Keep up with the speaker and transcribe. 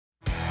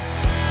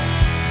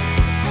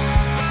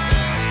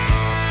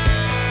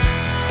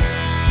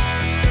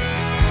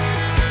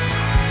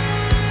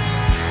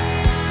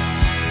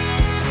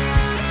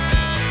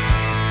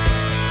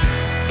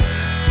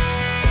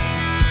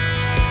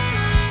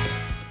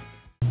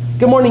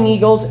Good morning,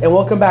 Eagles, and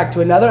welcome back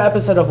to another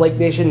episode of Lake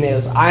Nation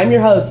News. I'm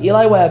your host,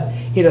 Eli Webb,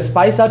 here to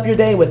spice up your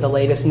day with the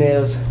latest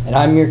news. And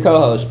I'm your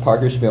co-host,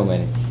 Parker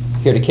Spielman,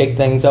 here to kick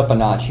things up a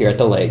notch here at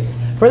the lake.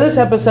 For this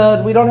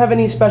episode, we don't have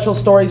any special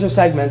stories or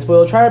segments, but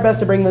we'll try our best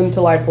to bring them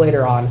to life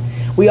later on.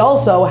 We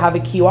also have a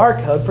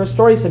QR code for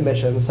story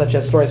submissions, such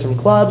as stories from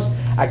clubs,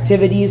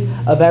 activities,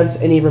 events,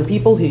 and even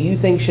people who you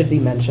think should be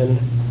mentioned.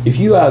 If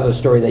you have a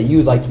story that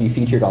you'd like to be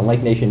featured on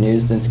Lake Nation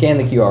News, then scan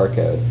the QR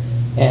code.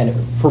 And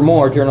for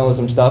more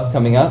journalism stuff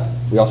coming up,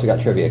 we also got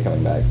trivia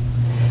coming back.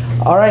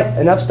 All right,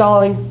 enough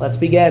stalling. Let's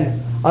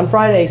begin. On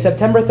Friday,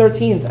 September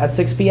 13th at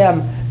 6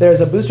 p.m., there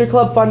is a Booster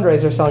Club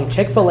fundraiser selling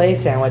Chick-fil-A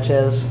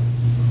sandwiches.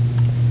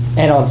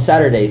 And on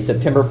Saturday,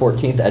 September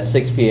 14th at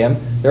 6 p.m.,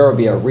 there will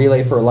be a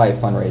Relay for Life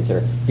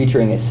fundraiser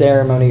featuring a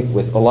ceremony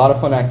with a lot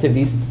of fun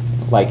activities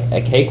like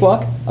a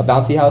cakewalk, a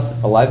bouncy house,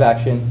 a live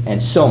action,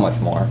 and so much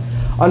more.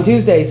 On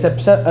Tuesday,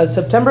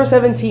 September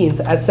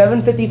 17th at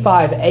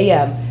 7:55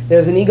 a.m.,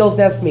 there's an Eagles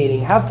Nest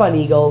meeting. Have fun,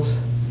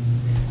 Eagles.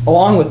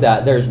 Along with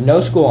that, there's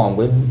no school on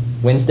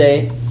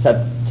Wednesday,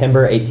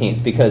 September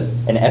 18th, because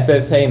an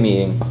FFA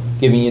meeting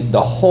giving you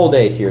the whole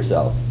day to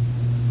yourself.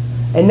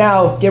 And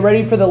now, get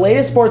ready for the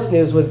latest sports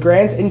news with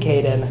Grant and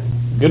Kayden.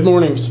 Good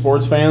morning,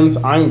 sports fans.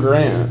 I'm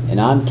Grant.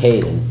 And I'm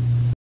Kayden.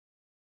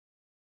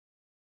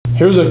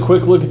 Here's a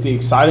quick look at the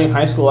exciting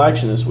high school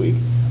action this week.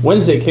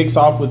 Wednesday kicks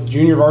off with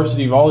junior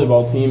varsity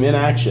volleyball team in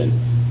action.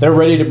 They're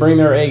ready to bring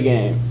their A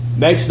game.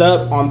 Next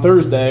up, on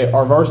Thursday,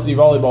 our varsity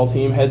volleyball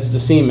team heads to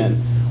Seaman,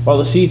 while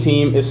the C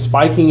team is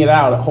spiking it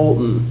out at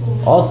Holton.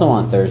 Also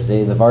on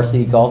Thursday, the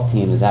varsity golf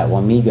team is at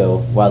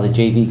Wamego, while the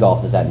JV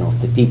golf is at North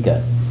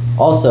Topeka.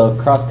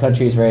 Also, cross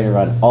country is ready to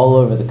run all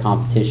over the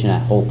competition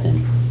at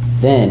Holton.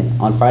 Then,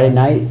 on Friday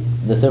night,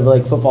 the Silver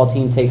Lake football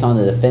team takes on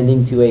the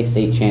defending 2A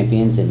state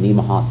champions in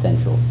Nemaha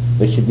Central,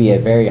 which should be a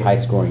very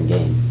high-scoring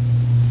game.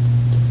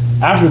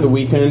 After the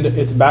weekend,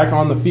 it's back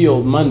on the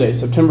field Monday,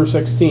 September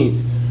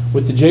 16th,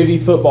 with the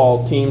JV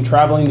football team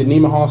traveling to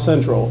Nemaha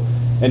Central.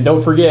 And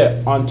don't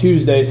forget, on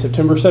Tuesday,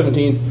 September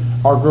 17th,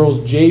 our girls'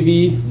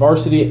 JV,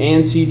 varsity,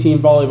 and C-team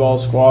volleyball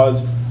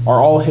squads are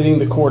all hitting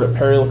the court at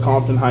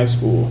Perry-LeCompton High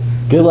School.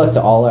 Good luck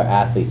to all our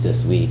athletes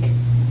this week.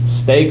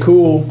 Stay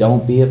cool.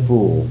 Don't be a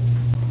fool.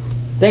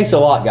 Thanks a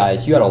lot,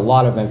 guys. You had a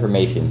lot of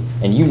information,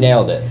 and you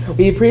nailed it.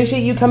 We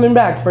appreciate you coming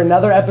back for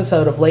another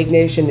episode of Lake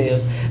Nation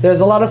News.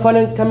 There's a lot of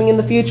fun coming in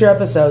the future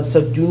episodes,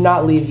 so do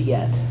not leave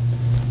yet.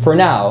 For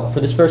now, for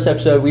this first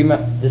episode, we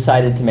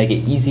decided to make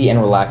it easy and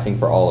relaxing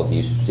for all of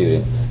you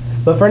students.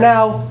 But for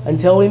now,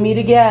 until we meet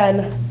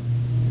again,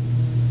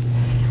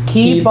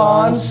 keep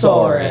on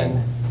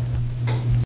soaring.